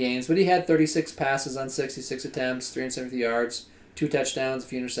a few games. But he had 36 passes on 66 attempts, 370 yards, 2 touchdowns, a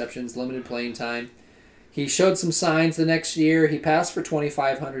few interceptions, limited playing time. He showed some signs the next year. He passed for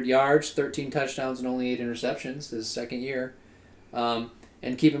 2,500 yards, 13 touchdowns, and only 8 interceptions his second year.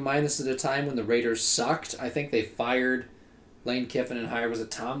 And keep in mind, this is at a time when the Raiders sucked. I think they fired Lane Kiffin and hired, was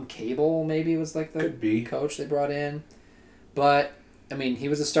it Tom Cable maybe was like the coach they brought in. But, he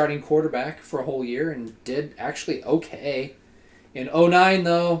was a starting quarterback for a whole year and did actually okay. In 2009,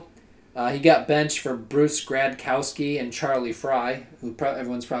 though, he got benched for Bruce Gradkowski and Charlie Fry, who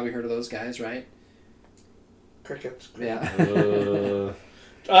everyone's probably heard of those guys, right? Crickets. Yeah.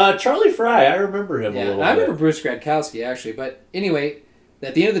 Charlie Fry, I remember him a Yeah, little I bit. remember Bruce Gradkowski actually. But anyway,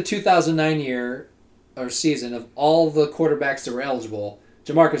 at the end of the 2009 year or season, of all the quarterbacks that were eligible,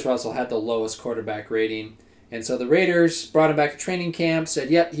 Jamarcus Russell had the lowest quarterback rating, and so the Raiders brought him back to training camp. Said,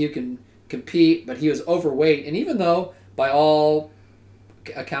 "Yep, he can compete," but he was overweight, and even though by all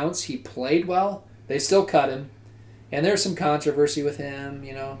accounts he played well, they still cut him, and there's some controversy with him,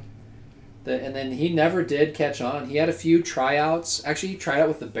 and then he never did catch on. He had a few tryouts. Actually, he tried out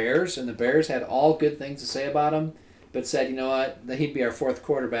with the Bears, and the Bears had all good things to say about him, but said, you know what, that he'd be our fourth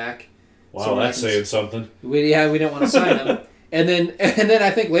quarterback. Wow, So that's saying something. We didn't want to sign him. And then I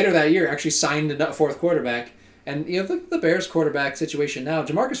think later that year actually signed a fourth quarterback. And look at the Bears quarterback situation now.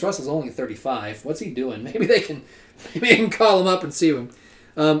 Jamarcus Russell's only 35. What's he doing? Maybe they can call him up and see him.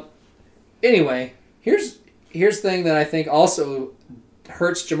 Anyway, here's the thing that I think also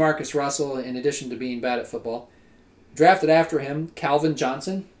hurts Jamarcus Russell in addition to being bad at football. Drafted after him, Calvin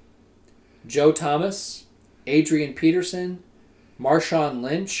Johnson, Joe Thomas, Adrian Peterson, Marshawn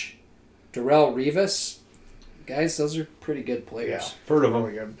Lynch, Darrell Revis. Guys, those are pretty good players. Heard of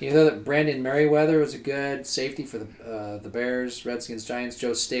Really him. good. You know that Brandon Merriweather was a good safety for the Bears, Redskins, Giants.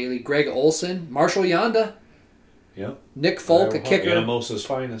 Joe Staley, Greg Olson, Marshall Yanda, Yep. Nick Folk, a kicker. Anamosa's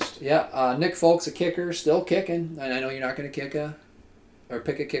finest. Yeah, Nick Folk's a kicker, still kicking. And I know you're not going to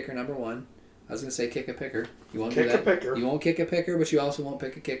pick a kicker number one. I was going to say kick a picker. You won't Kick do a that. picker. You won't kick a picker, but you also won't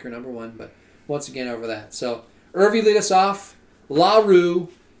pick a kicker number one. But once again, over that. So Irvy lead us off. LaRue,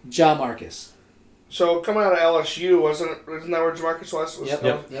 Jamarcus. So coming out of LSU, isn't that where Jamarcus Russell was?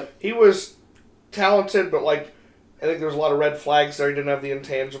 Yep. He was talented, but I think there was a lot of red flags there. He didn't have the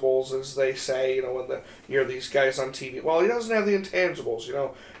intangibles, as they say. When you hear these guys on TV, well, he doesn't have the intangibles.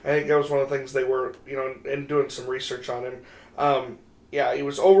 I think that was one of the things they were, in doing some research on him. He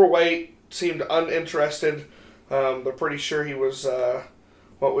was overweight, seemed uninterested. They're pretty sure he was.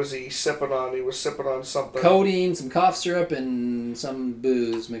 What was he sipping on? He was sipping on something. Codeine, some cough syrup, and some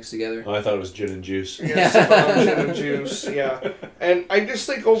booze mixed together. Oh, I thought it was gin and juice. Yeah, sipping on gin and juice. Yeah, and I just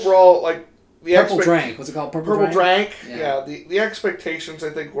think overall, the Purple Drank. What's it called? Purple Drank. Yeah. The expectations I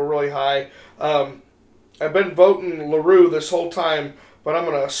think were really high. I've been voting LaRue this whole time, but I'm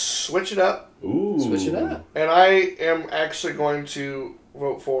gonna switch it up. Ooh. Switch it up. And I am actually going to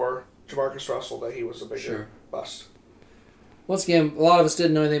vote for Jamarcus Russell, that he was a bigger bust. Once again, a lot of us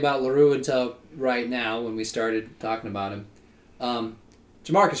didn't know anything about LaRue until right now when we started talking about him.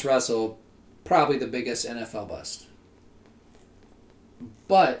 Jamarcus Russell, probably the biggest NFL bust.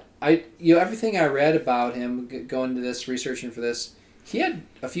 But everything I read about him going to this, researching for this, he had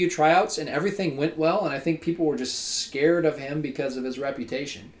a few tryouts and everything went well, and I think people were just scared of him because of his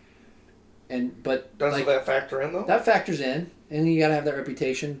reputation. But doesn't that factor in though? That factors in, and you got to have that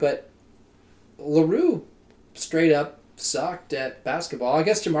reputation. But LaRue straight up sucked at basketball. I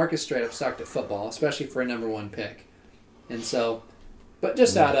guess Jamarcus straight up sucked at football, especially for a number one pick. And so, but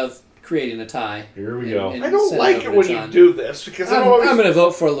just out of creating a tie. Here we go. I don't like it when you do this because I'm going to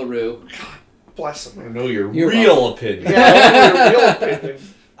vote for LaRue. God bless him. I know your You're real welcome. opinion. Yeah, I know your real opinion.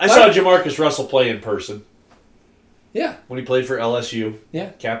 I saw Jamarcus Russell play in person Yeah. when he played for LSU. Yeah.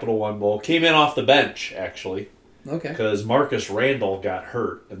 Capital One Bowl. Came in off the bench, actually. Okay. Because Marcus Randall got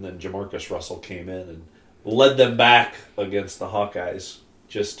hurt, and then Jamarcus Russell came in and led them back against the Hawkeyes,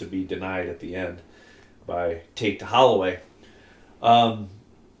 just to be denied at the end by Tate Holloway. But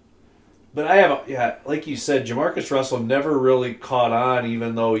like you said, Jamarcus Russell never really caught on,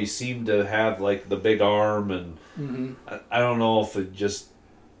 even though he seemed to have the big arm, and I don't know if it just.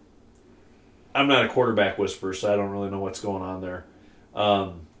 I'm not a quarterback whisperer, so I don't really know what's going on there.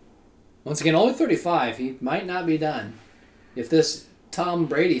 Once again, only 35. He might not be done. If this Tom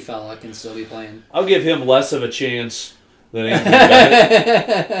Brady fella can still be playing. I'll give him less of a chance than Anthony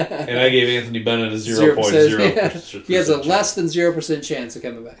Bennett. And I gave Anthony Bennett a 0.0%. He has a less than 0% chance of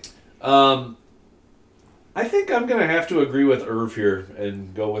coming back. I think I'm going to have to agree with Irv here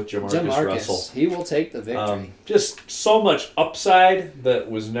and go with Jamarcus Russell. He will take the victory. Just so much upside that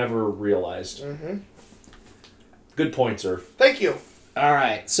was never realized. Mm-hmm. Good points, Irv. Thank you. All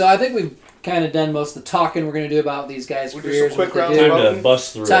right. So I think we've kind of done most of the talking we're going to do about these guys' We'll do careers. some quick what they rounds do. Time to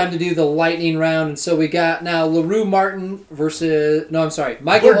bust through Time it. to do the lightning round. And so we got now LaRue Martin versus... No, I'm sorry.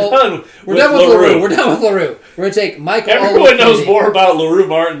 Michael... We're done We're done with LaRue. We're done with LaRue. We're going to take Michael Everyone knows Olowokandi. more about LaRue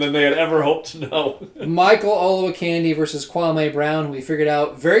Martin than they had ever hoped to know. Michael Olowokandi versus Kwame Brown, who we figured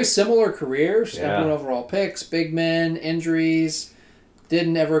out very similar careers. Yeah. Number one overall picks, big men, injuries,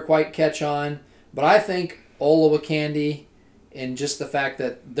 didn't ever quite catch on. But I think Olowokandi, and just the fact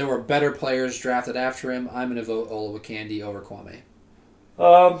that there were better players drafted after him, I'm going to vote Olowokandi over Kwame.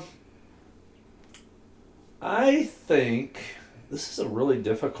 I think This is a really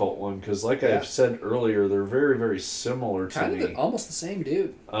difficult one because, like I said earlier, they're very, very similar to me. Kind of almost the same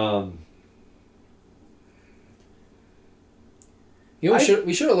dude. We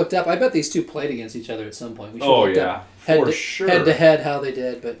should have looked up. I bet these two played against each other at some point. We should have looked up head to head how they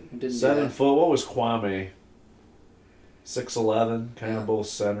did, but we didn't. 7 foot. What was Kwame? 6'11", kind of both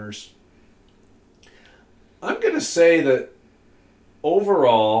centers. I'm going to say that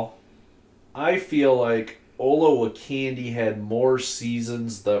overall, I feel like Olo Wakandi had more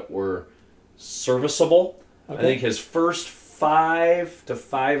seasons that were serviceable. Okay. I think his first 5 to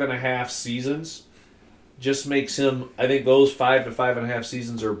 5.5 seasons just makes him... I think those 5 to 5.5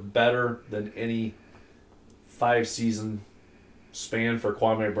 seasons are better than any 5-season span for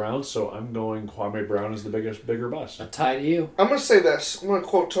Kwame Brown, so I'm going Kwame Brown is the bigger bust. A tie to you. I'm going to say this. I'm going to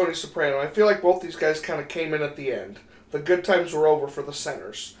quote Tony Soprano. I feel like both these guys kind of came in at the end. The good times were over for the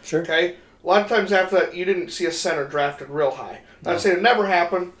centers. Sure. Okay? A lot of times after that, you didn't see a center drafted real high. Not saying it never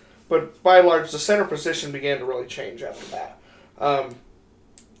happened, but by and large, the center position began to really change after that.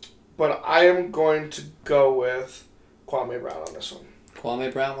 But I am going to go with Kwame Brown on this one.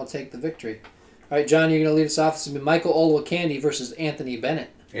 Kwame Brown will take the victory. All right, John, you're going to lead us off. This is Michael Olowokandi versus Anthony Bennett.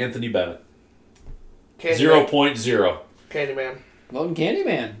 Anthony Bennett. 0.0. Candyman. Voting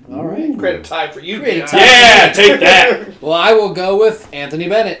Candyman. All right. Create a tie for you. Yeah, take that. Well, I will go with Anthony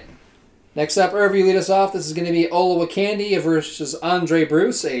Bennett. Next up, Irv, you lead us off. This is going to be Olowokandi versus Andre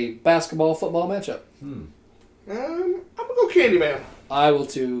Bruce, a basketball-football matchup. I'm going to go Candyman. I will,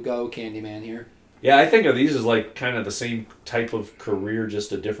 too, go Candyman here. Yeah, I think of these as like kind of the same type of career,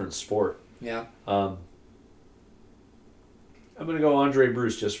 just a different sport. Yeah. I'm going to go Andre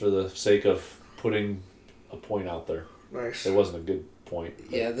Bruce just for the sake of putting a point out there. Nice. It wasn't a good point.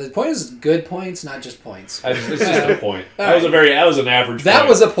 Yeah, the point is good points, not just points. It's just a point. That was an average that point.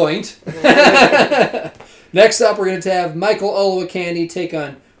 Was a point. Next up, we're going to have Michael Olowokandi take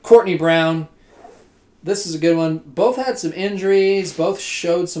on Courtney Brown. This is a good one. Both had some injuries. Both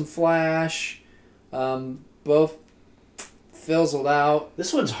showed some flash. Both fizzled out.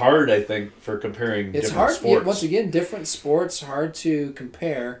 This one's hard, I think, for comparing it's different hard, sports. Yeah, once again, different sports, hard to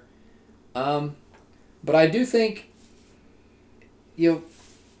compare. But I do think,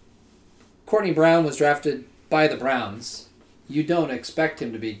 Courtney Brown was drafted by the Browns. You don't expect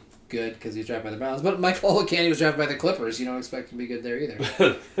him to be good because he's drafted by the Browns. But Michael Olowokandi was drafted by the Clippers. You don't expect him to be good there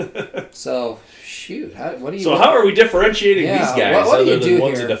either. So, shoot. How are we differentiating these guys what other than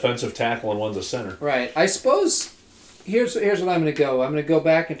one's here? A defensive tackle and one's a center? Right. I suppose here's what I'm going to go. I'm going to go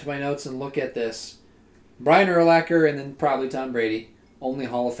back into my notes and look at this. Brian Urlacher and then probably Tom Brady. Only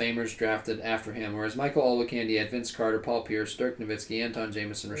Hall of Famers drafted after him, whereas Michael Olowokandi had Vince Carter, Paul Pierce, Dirk Nowitzki, Anton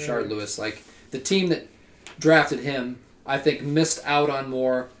Jameson, Rashard Lewis. Like, the team that drafted him, I think, missed out on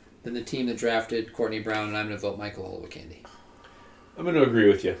more than the team that drafted Courtney Brown, and I'm going to vote Michael Olowokandi. I'm going to agree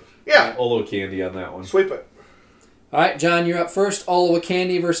with you. Yeah. Olowokandi on that one. Sweep it. All right, John, you're up first.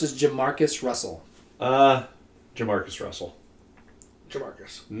 Olowokandi versus Jamarcus Russell. Jamarcus Russell.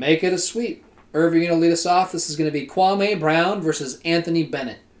 Jamarcus. Make it a sweep. Irv, you're going to lead us off. This is going to be Kwame Brown versus Anthony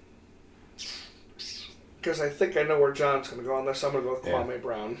Bennett. Because I think I know where John's going to go on this. I'm going to go with Kwame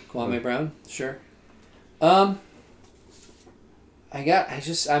Brown. Kwame Brown, sure. I'm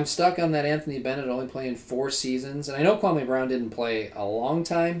stuck on that Anthony Bennett only playing 4 seasons. And I know Kwame Brown didn't play a long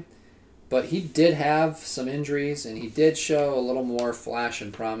time, but he did have some injuries, and he did show a little more flash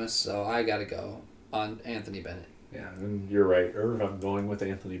and promise, so I got to go on Anthony Bennett. Yeah, and you're right, Irv. I'm going with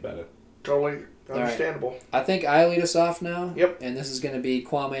Anthony Bennett. Totally understandable. Right. I think I lead us off now. Yep. And this is going to be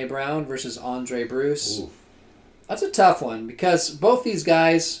Kwame Brown versus Andre Bruce. Ooh. That's a tough one because both these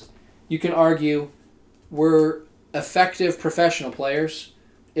guys, you can argue, were effective professional players.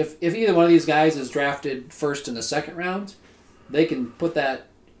 If either one of these guys is drafted first in the second round, they can put that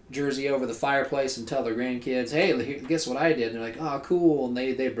jersey over the fireplace and tell their grandkids, hey, guess what I did? And they're like, oh, cool. And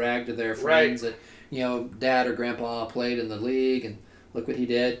they brag to their friends that, dad or grandpa played in the league and look what he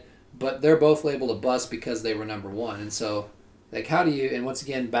did. But they're both labeled a bust because they were number one. And so, how do you... And once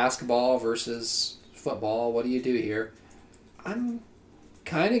again, basketball versus football, what do you do here? I'm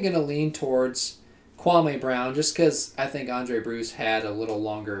kind of going to lean towards Kwame Brown just because I think Andre Bruce had a little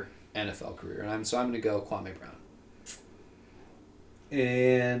longer NFL career. And so I'm going to go Kwame Brown.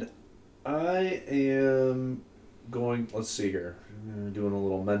 And I am going... Let's see here. I'm doing a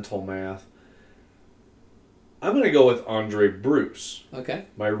little mental math. I'm going to go with Andre Bruce. Okay.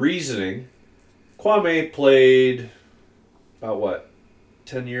 My reasoning, Kwame played about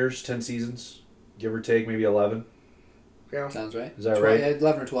 10 years, 10 seasons, give or take, maybe 11. Yeah. Sounds right. Is that right?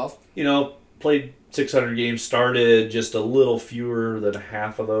 11 or 12. Played 600 games, started just a little fewer than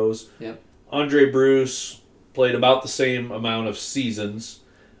half of those. Yep. Andre Bruce, played about the same amount of seasons.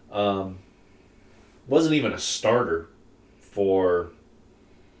 Wasn't even a starter for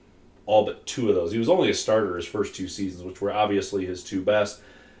all but 2 of those. He was only a starter his first 2 seasons, which were obviously his 2 best.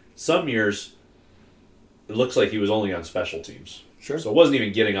 Some years, it looks like he was only on special teams. Sure. So it wasn't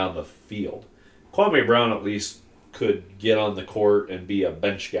even getting on the field. Kwame Brown at least could get on the court and be a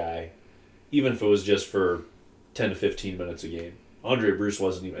bench guy, even if it was just for 10 to 15 minutes a game. Andre Bruce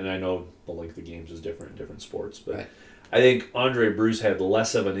wasn't even, and I know the length of games is different in different sports, but Right. I think Andre Bruce had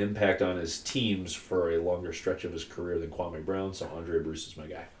less of an impact on his teams for a longer stretch of his career than Kwame Brown, so Andre Bruce is my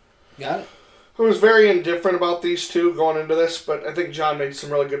guy. Got it. I was very indifferent about these two going into this, but I think John made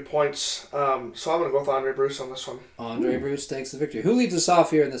some really good points. So I'm going to go with Andre Bruce on this one. Andre Bruce takes the victory. Who leads us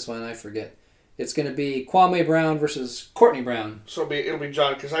off here in this one? I forget. It's going to be Kwame Brown versus Courtney Brown. So it'll be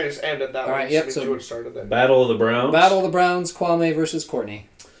John, because I just ended that All one. right, yep, So so- you would have started that. Battle of the Browns. Battle of the Browns, Kwame versus Courtney.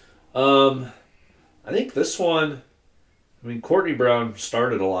 I think this one, Courtney Brown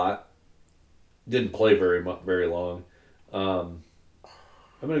started a lot. Didn't play very long. I'm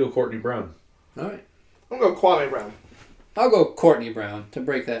going to go Courtney Brown. All right. I'm going to go Kwame Brown. I'll go Courtney Brown to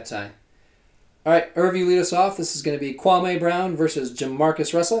break that tie. All right, Irv, you lead us off. This is going to be Kwame Brown versus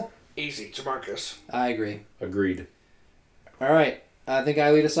Jamarcus Russell. Easy, Jamarcus. I agree. Agreed. All right, I think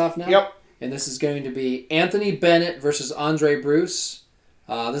I lead us off now. Yep. And this is going to be Anthony Bennett versus Andre Bruce.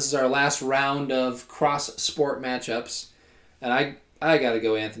 This is our last round of cross-sport matchups. And I got to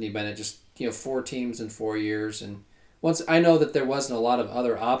go Anthony Bennett. Just, 4 teams in 4 years. And once I know that there wasn't a lot of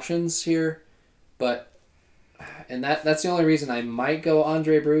other options here, and that's the only reason I might go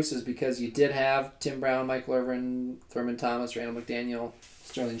Andre Bruce is because you did have Tim Brown, Michael Irvin, Thurman Thomas, Randall McDaniel,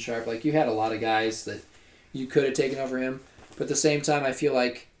 Sterling Sharp. Like, you had a lot of guys that you could have taken over him. But at the same time, I feel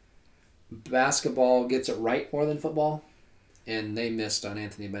like basketball gets it right more than football, and they missed on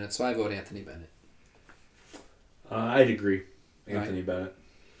Anthony Bennett, so I vote Anthony Bennett. I'd agree. Anthony Bennett.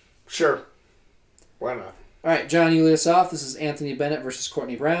 Sure. Why not? All right, John, you lead us off. This is Anthony Bennett versus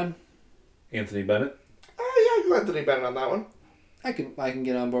Courtney Brown. Anthony Bennett. Yeah, go Anthony Bennett on that one. I can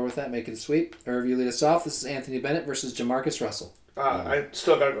get on board with that, make it a sweep. Irv, you lead us off. This is Anthony Bennett versus Jamarcus Russell. I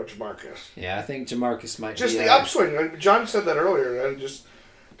still got to go Jamarcus. Yeah, I think Jamarcus might Just be... the upswing. Like John said that earlier, and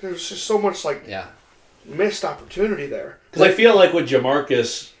there's just so much missed opportunity there. Because I feel like with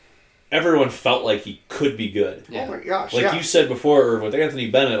Jamarcus, everyone felt like he could be good. Yeah. Oh my gosh! Like you said before, with Anthony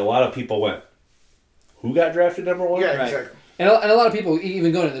Bennett, a lot of people went, "Who got drafted number 1?" Yeah, Right. exactly. And a lot of people,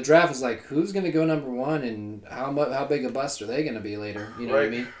 even going to the draft, is like, who's going to go number 1 and how big a bust are they going to be later? You know what I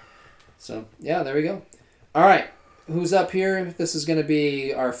mean? So, yeah, there we go. All right. Who's up here? This is going to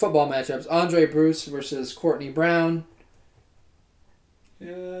be our football matchups. Andre Bruce versus Courtney Brown.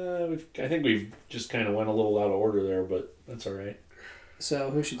 Yeah, I think we've just kind of went a little out of order there, but that's all right.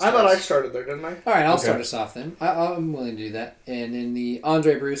 So who should I start? thought I started there, didn't I? All right, I'll Okay. start us off then. I'm willing to do that. And in the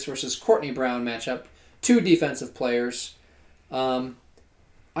Andre Bruce versus Courtney Brown matchup, 2 defensive players.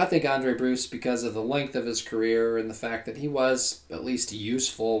 I think Andre Bruce, because of the length of his career and the fact that he was at least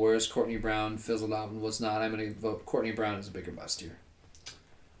useful, whereas Courtney Brown fizzled out and was not. I'm going to vote Courtney Brown as a bigger bust here.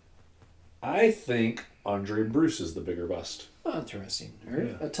 I think Andre Bruce is the bigger bust. Oh, interesting.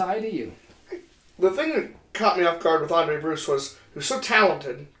 Yeah. A tie to you. The thing that caught me off guard with Andre Bruce was he was so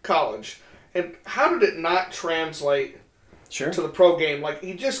talented in college, and how did it not translate Sure. to the pro game? Like,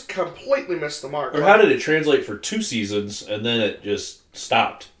 he just completely missed the mark. Or how did it translate for 2 seasons and then it just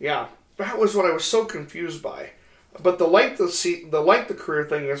stopped? Yeah, that was what I was so confused by. But the length of career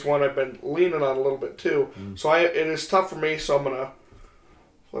thing is one I've been leaning on a little bit too. So it is tough for me. So I'm gonna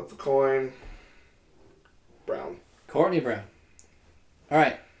flip the coin. Brown. Courtney Brown. All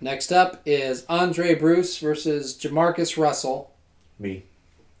right. Next up is Andre Bruce versus Jamarcus Russell. Me.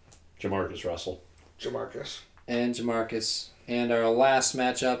 Jamarcus Russell. Jamarcus. And Jamarcus. And our last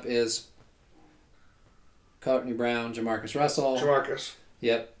matchup is Courtney Brown, Jamarcus Russell. Jamarcus.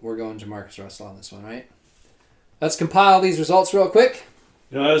 Yep, we're going Jamarcus Russell on this one, right? Let's compile these results real quick.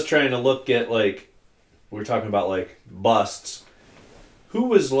 I was trying to look at, we were talking about, busts. Who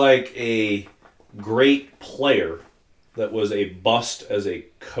was, a great player that was a bust as a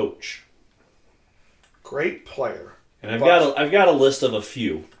coach? Great player. And I've got a list of a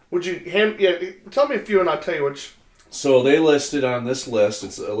few. Would you tell me a few and I'll tell you which. So they listed on this list,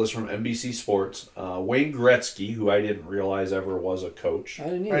 it's a list from NBC Sports, Wayne Gretzky, who I didn't realize ever was a coach. I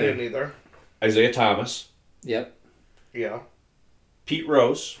didn't either. I didn't either. Isaiah Thomas. Yep. Yeah. Pete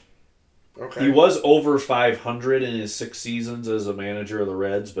Rose. Okay. He was over 500 in his 6 seasons as a manager of the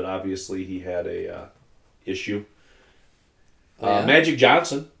Reds, but obviously he had a issue. Yeah. Magic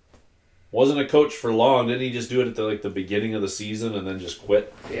Johnson wasn't a coach for long. Didn't he just do it at the beginning of the season and then just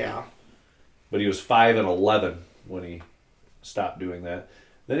quit? Yeah. but he was 5-11 when he stopped doing that.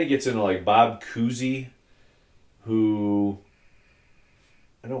 Then it gets into like Bob Cousy, who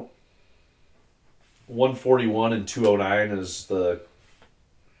 141 and 209 is the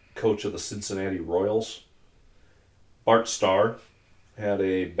coach of the Cincinnati Royals. Bart Starr had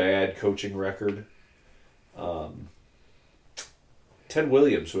a bad coaching record. Ted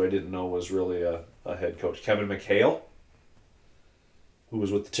Williams, who I didn't know was really a head coach. Kevin McHale, who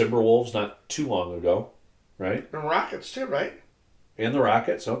was with the Timberwolves not too long ago, right? And Rockets too, right? And the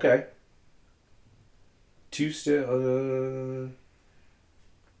Rockets, okay.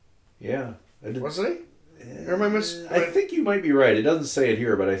 Yeah. Wasn't he? Or am I I think you might be right. It doesn't say it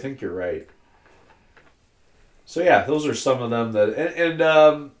here, but I think you're right. So yeah, those are some of them that, and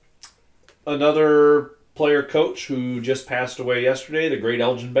another player coach who just passed away yesterday, the great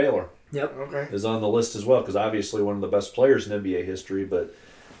Elgin Baylor. Yep. Okay. Is on the list as well, because obviously one of the best players in NBA history, but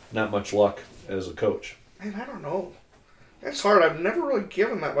not much luck as a coach. Man, I don't know. That's hard. I've never really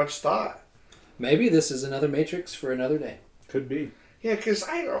given that much thought. Maybe this is another Matrix for another day. Could be. Yeah, because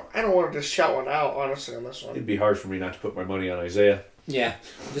I don't want to just shout one out, honestly, on this one. It'd be hard for me not to put my money on Isaiah. Yeah.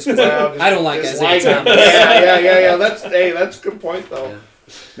 Just because I don't like Isaiah Thomas. Yeah. That's a good point, though. Yeah.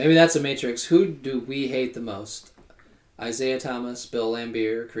 Maybe that's a Matrix. Who do we hate the most? Isaiah Thomas, Bill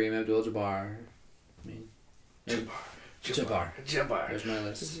Laimbeer, Kareem Abdul-Jabbar. Jabbar. There's my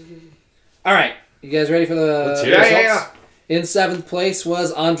list. All right. You guys ready for the results? Yeah. In 7th place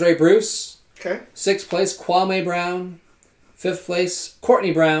was Andre Bruce. Okay. 6th place, Kwame Brown. 5th place,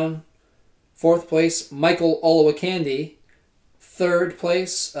 Courtney Brown. 4th place, Michael Olowokandi. 3rd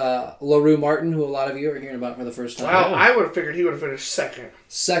place, LaRue Martin, who a lot of you are hearing about for the first time. Wow, I would have figured he would have finished second.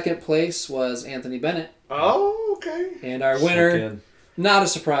 2nd place was Anthony Bennett. Oh, okay. And our winner, not a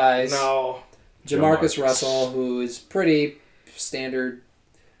surprise, No. Jamarcus Russell, who is pretty standard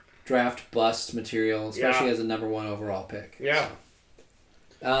draft bust material, especially as a number 1 overall pick. Yeah.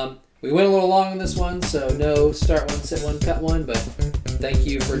 So, we went a little long on this one, so no start one, sit one, cut one, but thank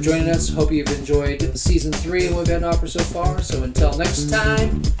you for joining us. Hope you've enjoyed Season 3 and what we've had to offer so far. So until next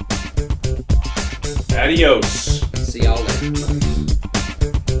time, adios. see y'all later.